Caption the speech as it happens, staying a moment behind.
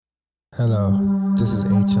Hello, this is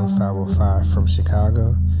HM505 from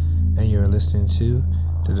Chicago, and you're listening to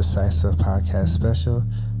the Decisive Podcast Special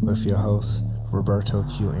with your host, Roberto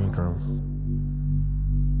Q. Ingram.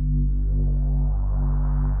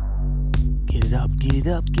 Get it up, get it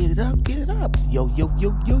up, get it up, get it up. Yo, yo,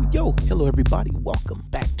 yo, yo, yo. Hello, everybody. Welcome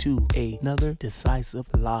back to another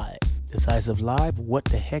Decisive Live. Decisive Live, what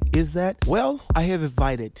the heck is that? Well, I have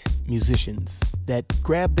invited musicians that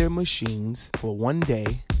grab their machines for one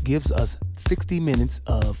day, gives us 60 minutes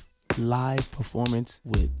of live performance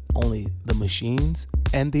with only the machines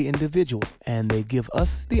and the individual, and they give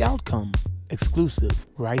us the outcome exclusive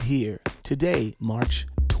right here today, March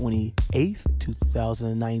 28th,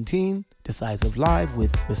 2019, Decisive Live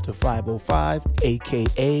with Mr. 505,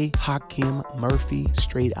 aka Hakim Murphy,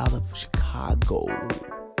 straight out of Chicago.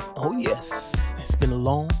 Oh yes, it's been a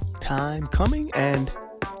long time coming, and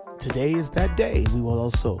today is that day. We will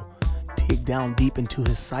also dig down deep into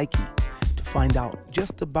his psyche to find out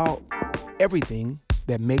just about everything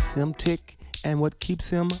that makes him tick and what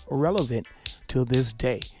keeps him relevant till this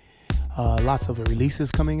day. Lots of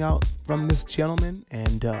releases coming out from this gentleman,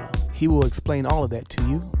 and he will explain all of that to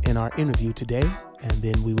you in our interview today. And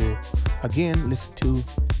then we will again listen to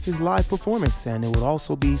his live performance, and it will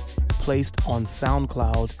also be placed on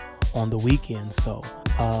SoundCloud on the weekend, so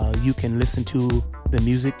you can listen to the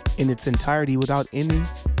music in its entirety without any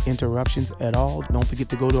interruptions at all. Don't forget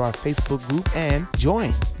to go to our Facebook group and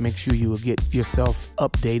join. Make sure you will get yourself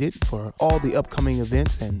updated for all the upcoming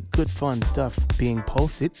events and good fun stuff being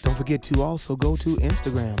posted. Don't forget to also go to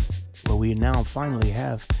Instagram, where we now finally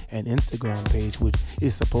have an Instagram page, which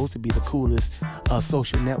is supposed to be the coolest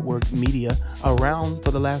social network media around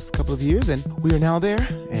for the last couple of years, and we are now there,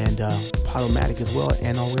 and Podomatic as well,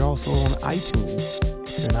 and we're also on iTunes.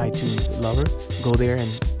 If you're an iTunes lover, go there and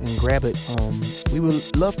grab it. We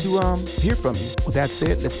would love to hear from you. With that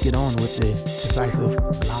said, let's get on with the Decisive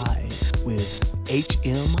Live with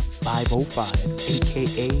HM505,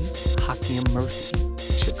 aka Hakim Murphy,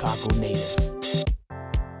 Chicago native.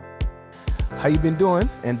 How you been doing?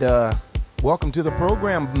 And welcome to the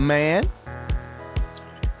program, man.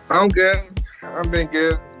 I'm good. I've been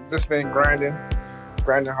good. Just been grinding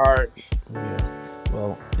hard. Yeah.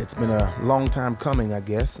 Well, it's been a long time coming, I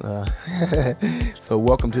guess. So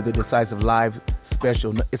welcome to the Decisive Live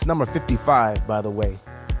special. It's number 55, by the way.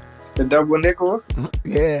 The double nickel?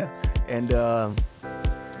 Yeah. And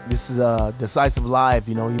this is Decisive Live.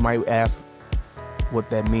 You know, you might ask what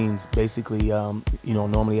that means. Basically,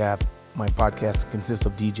 normally I have my podcast consists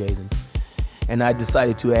of DJs, and I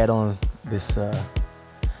decided to add on this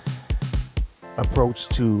approach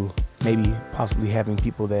to maybe possibly having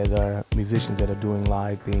people that are musicians that are doing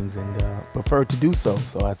live things and prefer to do so.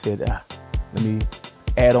 So I said, let me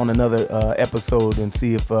add on another episode and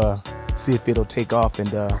see if it'll take off. And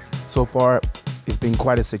so far, it's been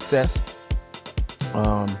quite a success.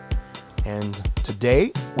 And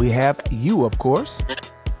today we have you, of course.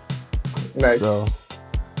 Nice. So,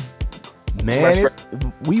 man,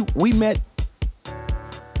 we met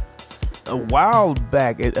a while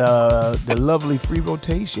back at the lovely Free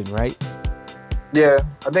Rotation, right? Yeah,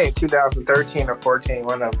 I think 2013 or 14,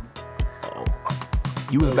 one of them. Oh.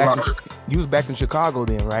 You was back in Chicago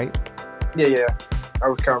then, right? Yeah. I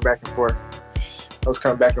was coming back and forth.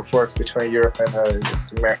 Between Europe and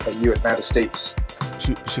the United States.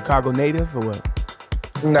 Chicago native or what?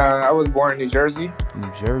 Nah, I was born in New Jersey.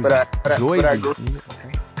 But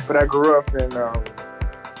I grew up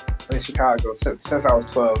in Chicago since I was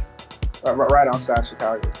 12. Right outside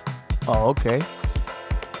Chicago. Oh, okay.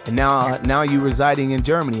 And now you residing in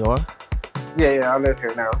Germany, or? Yeah, I live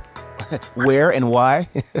here now. Where and why?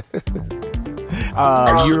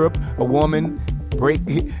 Europe, a woman. Break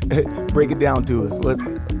it down to us. What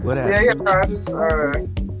happened?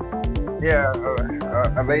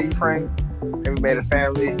 A lady friend, and we made a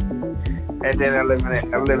family. And then I'm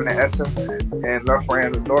living in Essen and North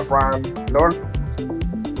Rhine,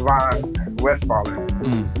 Westfalen.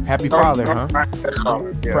 Happy father, huh?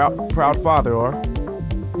 Westfalen, yeah. Proud father, or?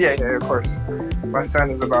 Yeah, of course. My son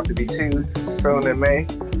is about to be 2 soon in May,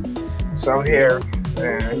 so I'm here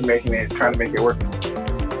and trying to make it work.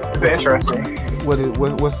 It's been interesting.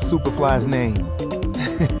 What's Superfly's name?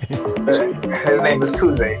 His name is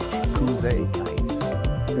Kuze. Kuze, nice.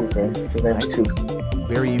 Kuze. His name is Kuze.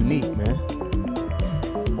 Very unique, man.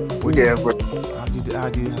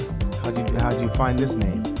 How'd you find this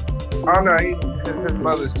name? Oh no, his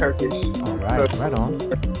mother's Turkish. All right, so right on.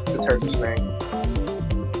 The Turkish name.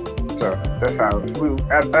 So that's how we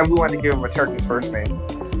wanted to give him a Turkish first name.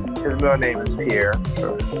 His middle name is Pierre,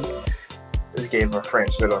 so just gave him a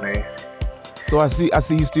French middle name. So I see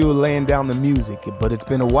you still laying down the music, but it's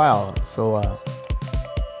been a while. So Oh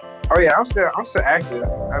yeah, I'm still active.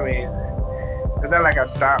 I mean, it's not like I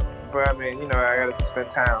stopped, but I mean, I gotta spend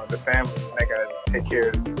time with the family. I gotta take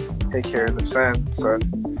care of the son. So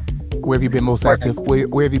where have you been most active?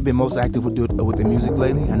 Where have you been most active with the music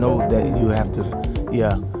lately? I know that you have to,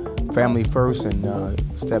 family first and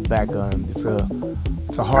step back. It's a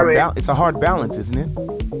hard balance, isn't it?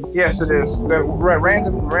 Yes, it is. The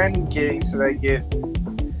random gigs that I get.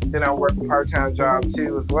 Then I work a part-time job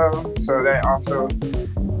too as well, so that also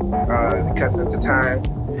cuts into time.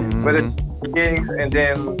 Mm-hmm. But it gigs, and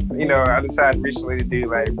then I decided recently to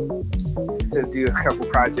do a couple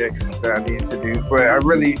projects that I needed to do. But I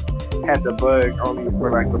really had the bug only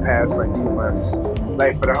for like the past 2 months,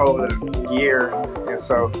 like for the whole year, and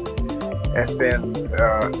so it's been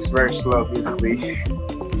it's very slow musically.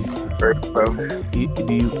 Very slow. Do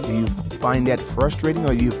you find that frustrating,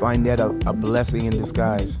 or do you find that a blessing in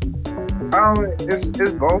disguise? It's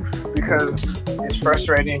both, because it's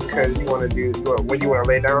frustrating because you want to do when you want to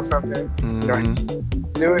lay down something,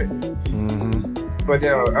 do it. Mm-hmm. But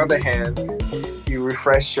then on the other hand, you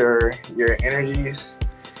refresh your energies,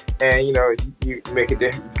 and you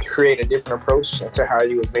create a different approach to how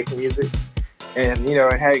you was making music, and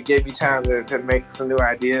it gave me time to make some new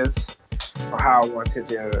ideas on how I wanted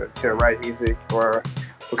to write music, or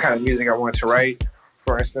what kind of music I wanted to write,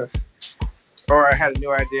 for instance. Or I had a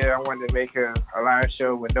new idea. I wanted to make a live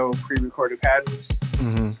show with no pre-recorded patterns,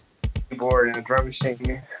 keyboard and a drum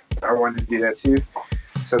machine. I wanted to do that too.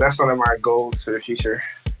 So that's one of my goals for the future.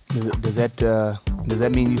 Does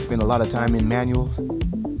that mean you spend a lot of time in manuals?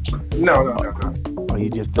 No. Or you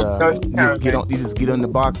just get on the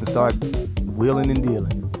box and start wheeling and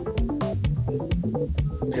dealing?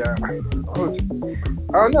 Yeah.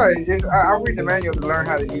 Oh no! I read the manual to learn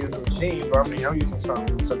how to use the machine, but I mean, I'm using some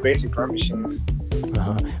basic drum machines.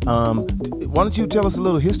 Why don't you tell us a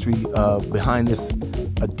little history behind this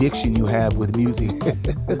addiction you have with music?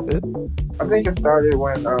 I think it started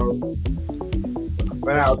when I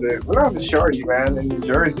was a shorty, man, in New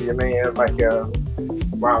Jersey. I mean, my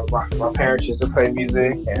parents used to play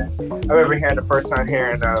music, and I remember hearing the first time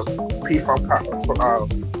hearing P-Funk,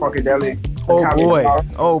 Funkadelic.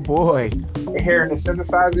 Oh boy! And hearing the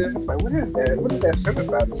synthesizer, it's like, what is that? What is that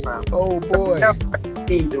synthesizer sound? Oh boy!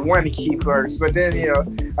 The one keyboards, but then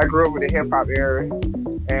I grew up with the hip hop era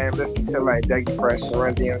and listened to like Dougie Fresh and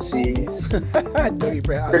Run DMC. Dougie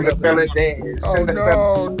Fresh, I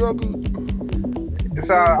love Dougie.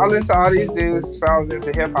 So I listened to all these dudes. So I was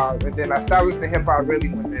into hip hop, and then I started listening to hip hop really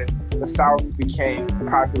when the South became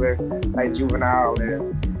popular, like Juvenile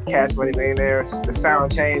and Cash Money Millionaires. The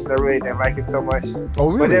sound changed, and I really didn't like it so much. Oh,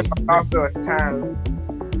 really? But then also at the time,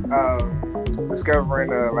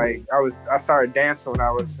 discovering I started dancing when I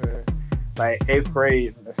was in 8th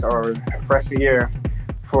grade or freshman year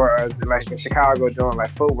for in Chicago doing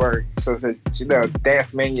footwork. So it's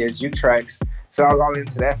Dance Mania juke tracks. So I was all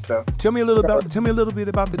into that stuff. Tell me a little bit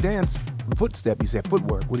about the dance footstep. You said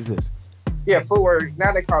footwork. What is this? Yeah, footwork.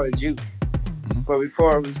 Now they call it juke. But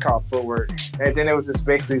before it was called footwork. And then it was just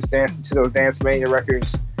basically dancing to those Dance Mania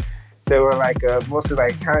records. They were mostly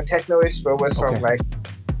kind of techno-ish, but with some It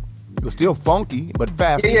was still funky, but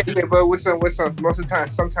fast. Yeah, but with some most of the time,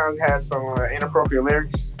 sometimes it had some inappropriate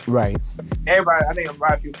lyrics. Right. Everybody, I think a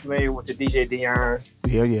lot of people familiar with the DJ Dion.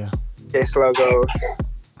 Yeah. DJ Slugos.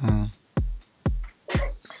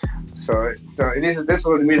 So this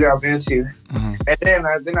was the music I was into. And then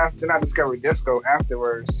I discovered disco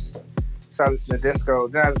afterwards. So I listened to disco.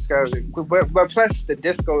 Then I discovered, but plus the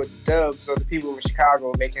disco dubs of the people in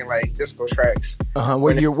Chicago making disco tracks.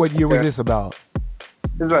 What year was this about?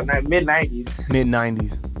 This was mid-90s.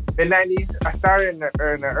 Mid-90s. I started in the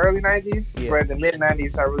early 90s, but in the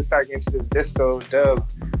mid-90s I really started getting into this disco dub,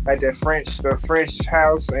 the French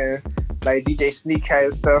house and DJ Sneak kind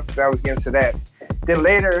of stuff. That I was getting to that. Then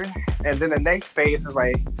later, and then the next phase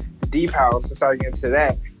was deep house. I started getting into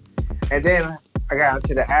that, and then I got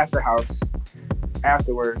into the acid house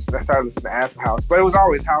afterwards. I started listening to acid house, but it was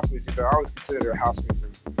always house music. I always considered it house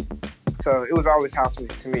music. So it was always house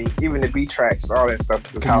music to me. Even the beat tracks, all that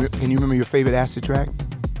stuff was house. Can you remember your favorite acid track?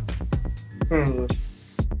 It's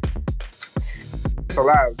a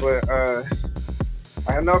lot, but I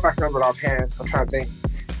don't know if I can remember it offhand. I'm trying to think.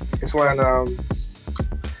 It's when no,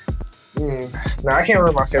 I can't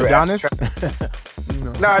remember my favorite Adonis? acid track.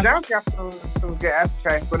 No, Adonis got some good acid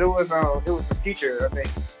tracks, but it was the Future, I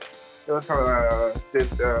think. It was from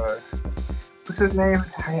what's his name?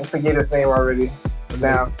 I forget his name already.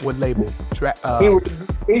 What label?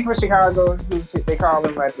 He's from Chicago. They call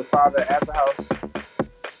him the father of acid house.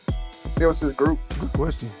 It was his group. Good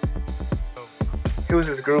question. it was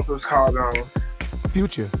this group. It was called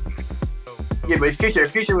Future. Yeah, but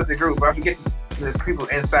Future was the group. But I forget the people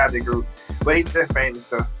inside the group. But he's still famous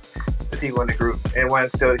though. The people in the group, and one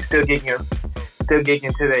still gigging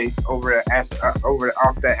today over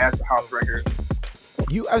off that Acid House record.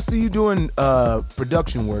 I see you doing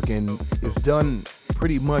production work, and it's done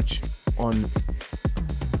pretty much on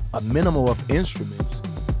a minimum of instruments.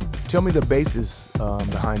 Tell me the basis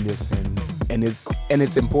behind this and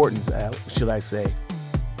its importance, should I say?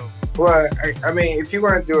 Well, I mean, if you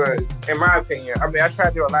want to do it, in my opinion, I mean, I tried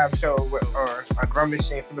to do a live show or a drum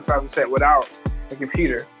machine synthesizer set without a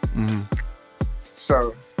computer. Mm-hmm.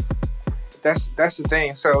 So that's the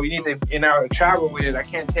thing. So you need to travel with it. I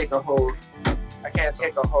can't take a whole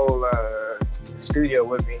studio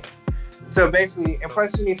with me. So basically, and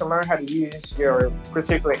plus you need to learn how to use your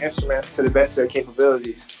particular instruments to the best of their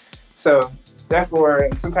capabilities. So therefore,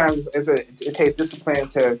 sometimes it takes discipline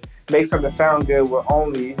to make something sound good with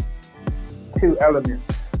only 2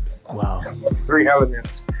 elements. Wow. 3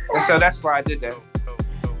 elements. And so that's why I did that.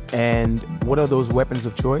 And what are those weapons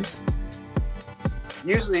of choice?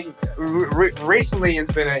 Usually, recently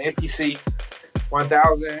it's been an MPC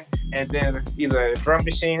 1000 and then either a drum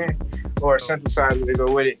machine or a synthesizer to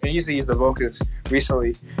go with it. I usually use the Vocus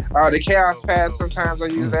recently. The Chaos Pad, sometimes I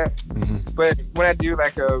use that. Mm-hmm. But when I do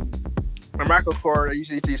like a microchord, I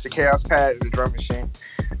usually use the Chaos Pad and the drum machine.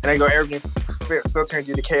 And I go everything filtering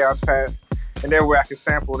through the Chaos Pad. And then where I can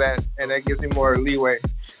sample that, and that gives me more leeway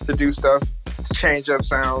to do stuff, to change up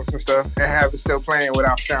sounds and stuff, and have it still playing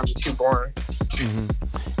without sounding too boring. Mm-hmm.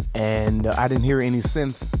 And I didn't hear any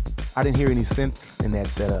synths in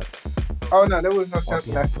that setup. Oh no, there was no synth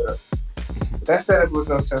in that setup. That setup was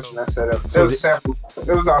no synth in that setup. So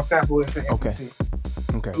it was all sampled into MPC.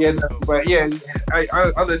 Okay. Yeah, no, but yeah,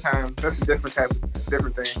 other times that's a different thing.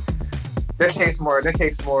 That takes more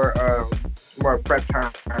prep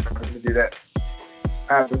time to do that.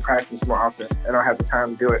 I have to practice more often. I don't have the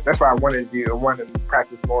time to do it. That's why I wanted to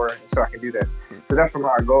practice more so I can do that. So that's what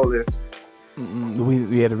my goal is.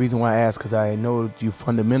 The reason why I asked, because I know you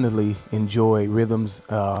fundamentally enjoy rhythms,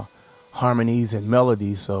 harmonies, and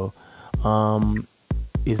melodies. So,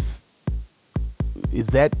 is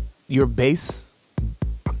that your base?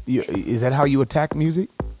 Is that how you attack music?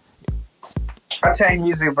 I attack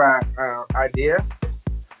music by idea.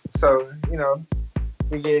 So you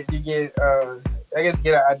get I guess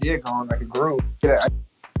get an idea going, like a groove.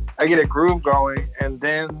 I get a groove going, and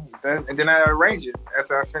then I arrange it.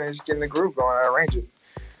 After I finish getting the groove going, I arrange it.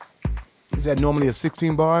 Is that normally a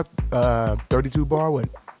 16 bar, 32 bar? What?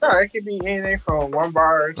 No, it could be anything from 1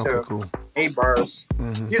 bar to 8 bars.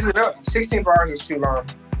 Mm-hmm. Usually, 16 bars is too long.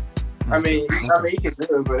 I mean, you can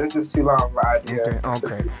do it, but it's just too long of an idea.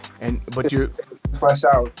 Okay. But you're flesh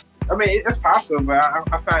out. I mean, it's possible, but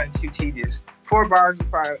I find it too tedious. 8 bars is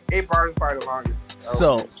probably the longest.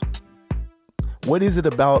 So, what is it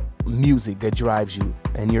about music that drives you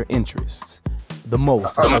and your interests the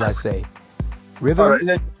most, should I say? Rhythms?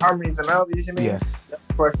 Harmonies and melodies, you mean? Yes.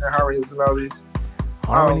 Question, harmonies and melodies.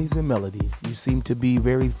 Harmonies and melodies. You seem to be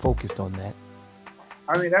very focused on that.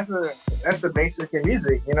 I mean, that's the basic in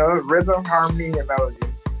music, rhythm, harmony, and melody.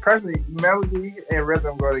 Personally, melody and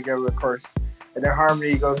rhythm go together, of course, and then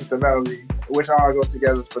harmony goes with the melody, which all goes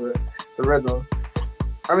together for the rhythm.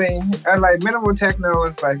 I mean, and like minimal techno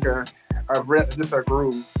is like just a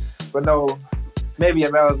groove, but maybe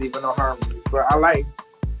a melody, but no harmonies. But I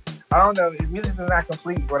don't know, music is not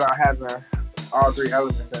complete without having all 3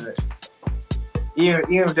 elements in it. Even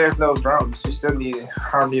if there's no drums, you still need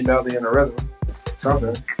harmony, melody, and a rhythm.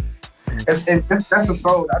 Something. That's the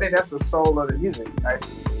soul. I think that's the soul of the music.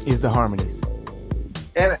 Actually, is the harmonies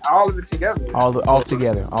and all of it together. All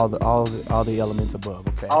together. All the elements above.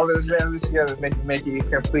 Okay. All of the elements together make it a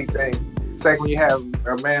complete thing. It's like when you have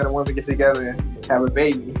a man and woman get together and have a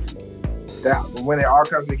baby. That when it all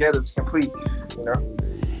comes together, it's complete.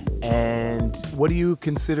 And what do you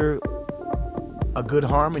consider a good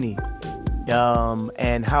harmony?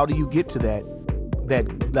 And how do you get to that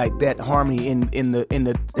harmony in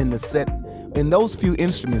the set, in those few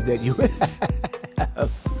instruments that you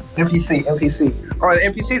have? MPC. Oh, the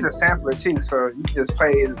MPC is a sampler too, so you can just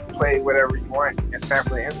play whatever you want and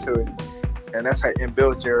sample it into it, and that's how and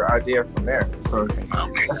build your idea from there. So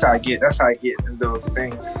that's how I get in those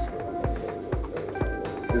things.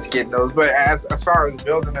 Just getting those, but as far as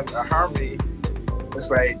building a harmony, it's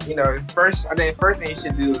like first thing you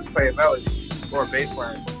should do is play a melody or a bass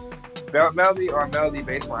line. Melody or melody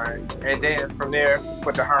bass line, and then from there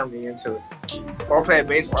put the harmony into it. Or play a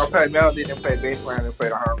melody, then play a bass line, and play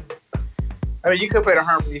the harmony. I mean, you could play the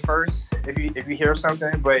harmony first, if you hear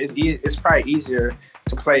something, but it's probably easier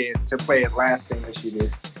to play it last thing that you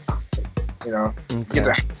did. You know, get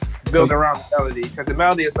to build around the melody, because the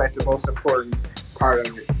melody is like the most important part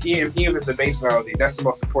of it. Even if it's the bass melody, that's the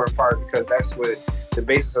most important part, because that's what the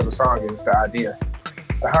basis of the song is, the idea.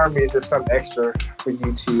 The harmony is just something extra for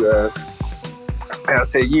you to,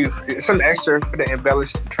 something extra to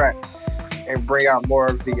embellish the track and bring out more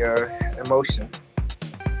of the emotion.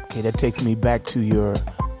 Okay, that takes me back to your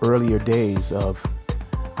earlier days of,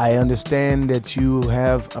 I understand that you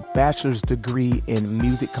have a bachelor's degree in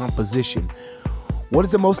music composition. What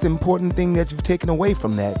is the most important thing that you've taken away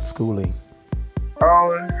from that schooling?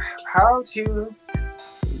 How to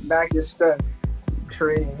not get stuck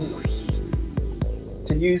creating music.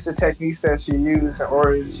 To use the techniques that you use in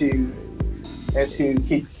order to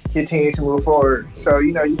continue to move forward. So,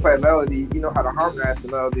 you know, you play a melody, you know how to harmonize the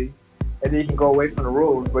melody, and then you can go away from the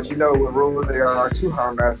rules, but you know what rules there are to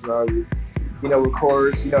harmonize the melody. You know, with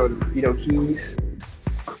chords, you know keys,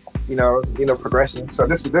 you know progression. So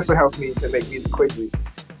this is what helps me to make music quickly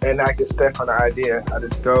and not get stuck on the idea. I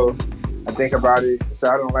just go, I think about it. So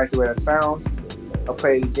I don't like the way that sounds, I'll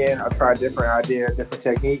play it again. I'll try a different idea, a different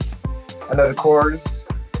technique. I know the chords.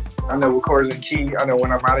 I know what chords in key. I know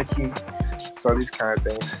when I'm out of key. So these kind of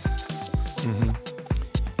things. Mm-hmm.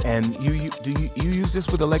 And you use this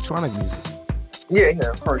with electronic music?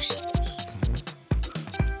 Yeah, of course.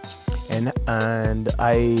 And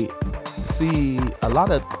I see a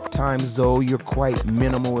lot of times though you're quite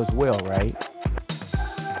minimal as well, right?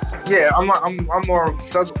 Yeah, I'm more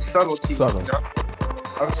subtlety. Subtle. You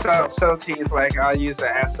know? Subtlety is like I'll use the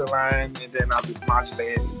acid line and then I'll just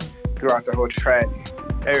modulate it throughout the whole track.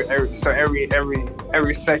 Every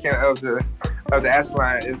second of the acid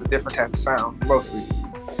line is a different type of sound, mostly.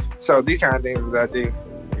 So these kind of things that I do,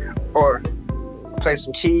 or play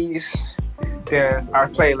some keys. Then I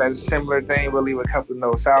play like a similar thing, we'll leave a couple of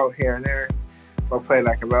notes out here and there, or play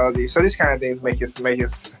like a melody. So these kind of things make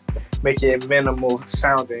it minimal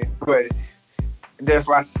sounding, but there's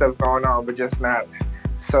lots of stuff going on, but just not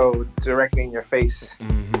so directly in your face.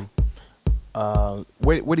 Mm-hmm.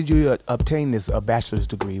 Where did you obtain this bachelor's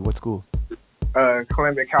degree? What school?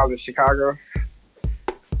 Columbia College, Chicago.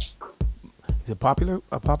 Is it popular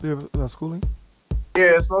schooling?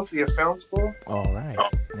 Yeah, it's mostly a film school. All right.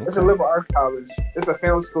 Okay. It's a liberal arts college. It's a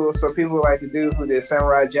film school, so people like the dude who did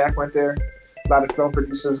Samurai Jack went there. A lot of film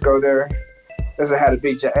producers go there. It has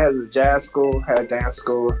a jazz school, had a dance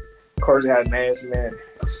school. Of course, it had management,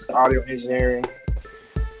 audio engineering,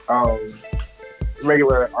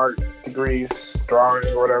 regular art degrees, drawing,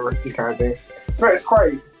 or whatever, these kind of things. But it's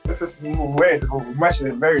just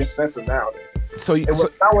very expensive now.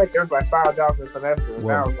 I went there, it was like $5 a semester.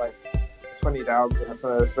 Wow. Now it's like $20 a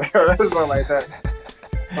semester, something like that.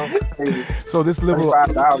 So this liberal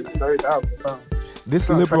 $30,000 something. This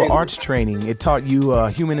liberal arts training, it taught you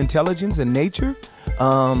human intelligence and nature,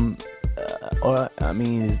 or I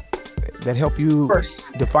mean, is that help you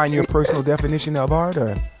define your personal definition of art,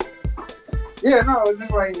 or? Yeah, no, it's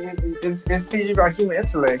just like it's teaching you about human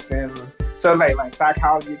intellect, and so like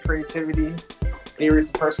psychology, creativity, theories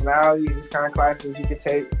of personality, these kind of classes you could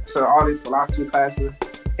take. So all these philosophy classes,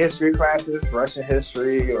 history classes, Russian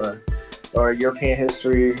history or European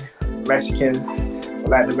history, Mexican,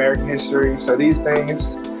 Latin American history. So these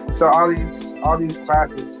things, so all these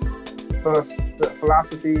classes,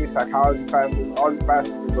 philosophy, psychology classes, all these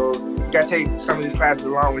classes you gotta take some of these classes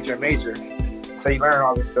along with your major. So you learn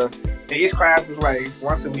all this stuff. And each class is like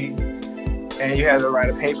once a week, and you have to write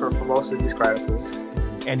a paper for most of these classes.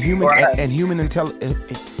 And human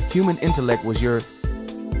intellect was your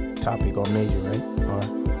topic or major, right? Or?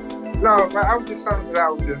 No, I was just something that I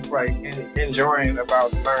was just like enjoying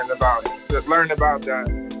about learning about the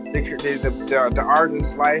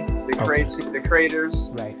artist's life, the creators,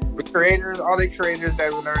 right? All the creators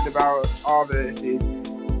that we learned about, all the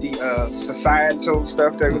societal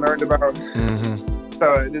stuff that we learned about. Mm-hmm.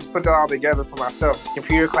 So I just put that all together for myself.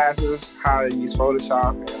 Computer classes, how to use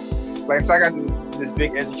Photoshop, and so I got this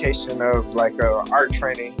big education of like art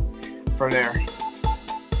training from there.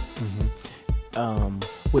 Mm-hmm.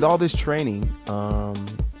 With all this training,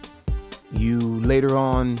 you later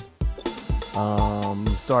on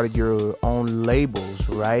started your own labels,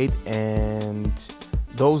 right? And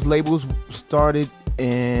those labels started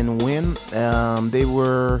in when? They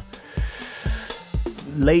were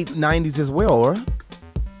late 90s as well, or?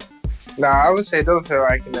 No, I would say those are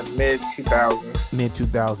like in the mid 2000s. Mid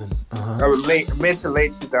 2000. I was mid to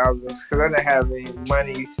late 2000s, because I didn't have any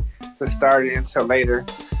money to start it until later.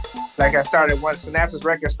 Like I started once Synapses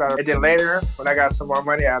Records started, and then later when I got some more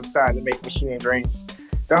money, I decided to make Machinery Dreams.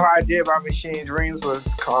 the whole idea about Machine Dreams was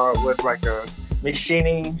like a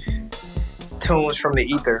machining tunes from the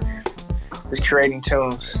ether, just creating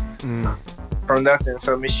tunes from nothing.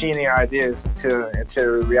 So machining ideas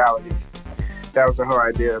into reality. That was the whole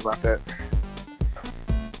idea about that.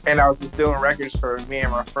 And I was just doing records for me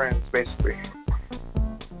and my friends, basically.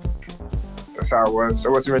 That's how it was. I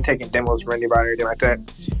wasn't really taking demos for anybody or anything like that.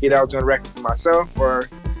 Either I was doing a record for myself or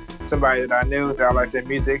somebody that I knew that I liked their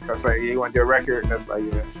music. I was like, yeah, you want to do a record? And that's like,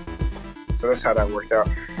 yeah. So that's how that worked out.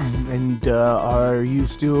 And are you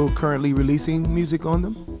still currently releasing music on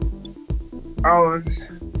them?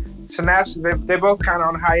 Synapse, they're both kind of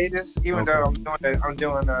on hiatus, even though I'm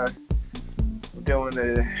doing a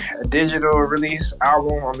digital release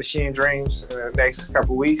album on Machine Dreams in the next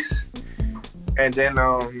couple weeks. And then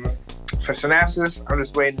for Synapses, I'm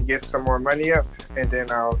just waiting to get some more money up, and then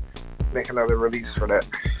I'll make another release for that.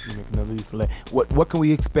 What can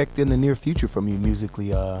we expect in the near future from you musically?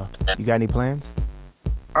 You got any plans?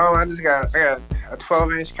 I got a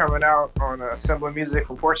 12-inch coming out on Assembly Music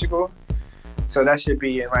from Portugal. So that should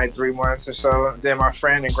be in like 3 months or so. Then my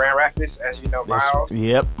friend in Grand Rapids, as you know, Miles.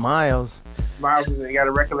 Yep, Miles. Miles, he got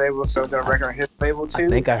a record label, so I'm doing a record on his label too. I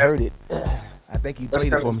think I heard it. I think he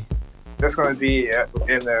played it for me. That's going to be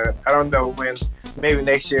in the, I don't know when, maybe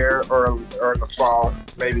next year or in the fall,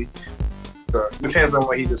 maybe. So it depends on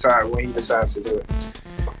when he decides to do it.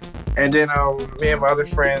 And then me and my other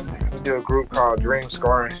friend, we do a group called Dream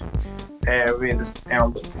Scoring, and we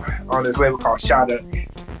on this label called Shot Up.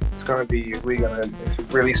 We're gonna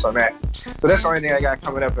release on that. But that's the only thing I got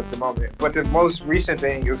coming up at the moment. But the most recent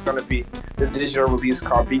thing is gonna be the digital release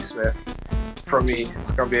called Beatsmith from me.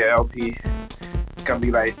 It's gonna be an LP. It's gonna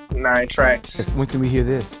be like 9 tracks. When can we hear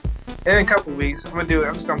this? In a couple weeks. I'm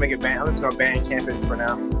just gonna make it I'm just gonna Bandcamp it for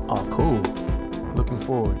now. Oh, cool. Looking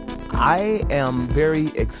forward. I am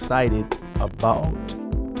very excited about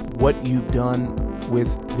what you've done with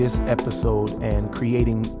this episode and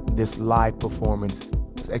creating this live performance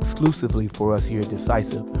exclusively for us here at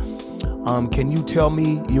Decisive. Can you tell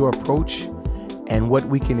me your approach and what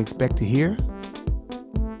we can expect to hear?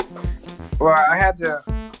 Well, I had a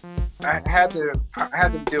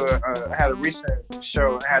recent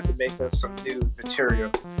show. I had to make up some new material,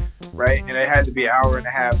 right? And it had to be an hour and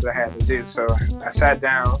a half that I had to do. So I sat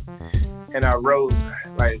down and I wrote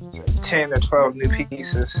like 10 or 12 new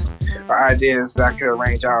pieces or ideas that I could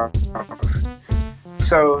arrange out.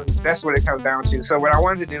 So that's what it comes down to. So what I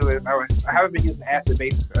wanted to do is I haven't been using acid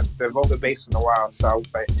bass, the vocal bass in a while. So I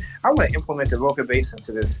was like, I want to implement the vocal bass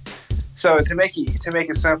into this. So to make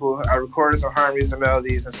it simple, I recorded some harmonies and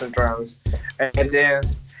melodies and some drums, and then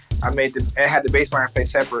I had the bass line play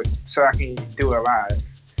separate so I can do it live,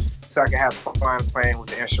 so I can have fun playing with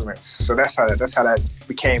the instruments. So that's how that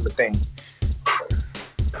became the thing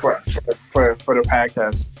for the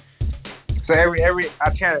podcast. So every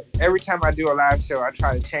time I do a live show, I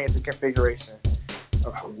try to change the configuration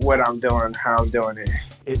of what I'm doing, how I'm doing it.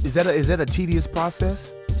 Is that a tedious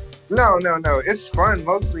process? No. It's fun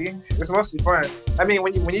mostly. It's mostly fun. I mean,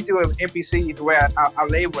 when you do an MPC, the way I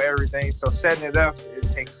label everything, so setting it up, it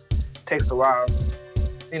takes a while.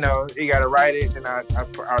 You know, you gotta write it, and I'll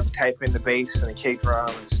type in the bass and the kick drum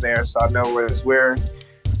and the snare, so I know where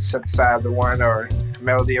synthesize the one or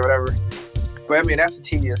melody or whatever. But I mean, that's the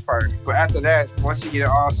tedious part. But after that, once you get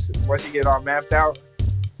it all mapped out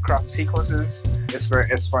across the sequences, it's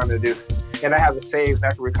fun to do. And I have it saved, and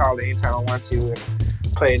I can recall it anytime I want to and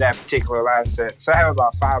play that particular live set. So I have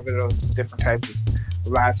about 5 of those different types of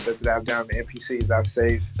live sets that I've done, the MPCs I've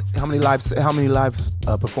saved. How many live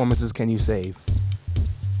performances can you save?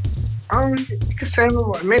 You can save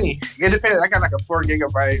many. It depends. I got like a 4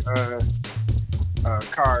 gigabyte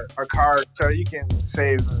card, so you can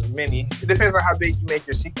save many. It depends on how big you make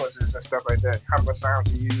your sequences and stuff like that, how much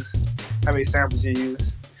sounds you use, how many samples you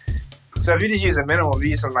use. So if you just use a minimum, if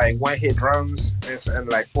you use some like one-hit drums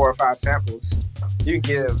and like 4 or 5 samples, you can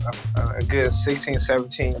get a good 16,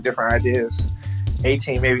 17 different ideas,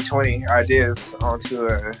 18, maybe 20 ideas onto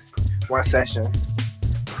one session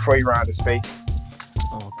before you run out of space.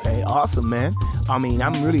 Okay, awesome, man. I mean,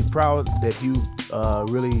 I'm really proud that you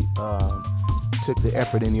really took the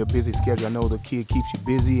effort in your busy schedule. I know the kid keeps you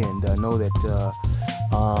busy, and I know that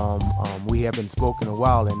we haven't spoken in a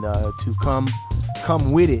while, and to come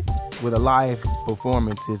with it with a live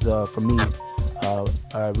performance is for me.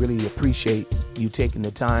 I really appreciate you taking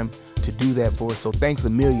the time to do that for us. So thanks a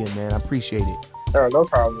million, man. I appreciate it. Oh, no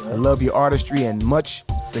problem, man. I love your artistry and much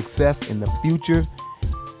success in the future.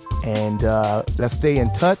 And let's stay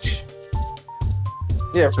in touch.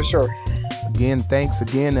 Yeah, for sure. Again, thanks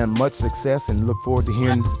again and much success, and look forward to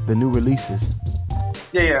hearing the new releases.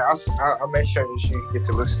 Yeah. I'll make sure that you get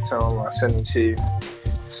to listen to them. I'll send them to you.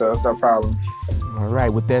 So it's no problem. All right.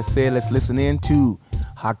 With that said, let's listen in to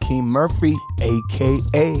Hakeem Murphy,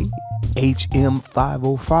 aka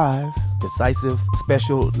HM505, Decisive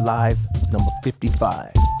Special Live number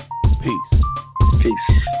 55. Peace.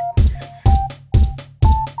 Peace.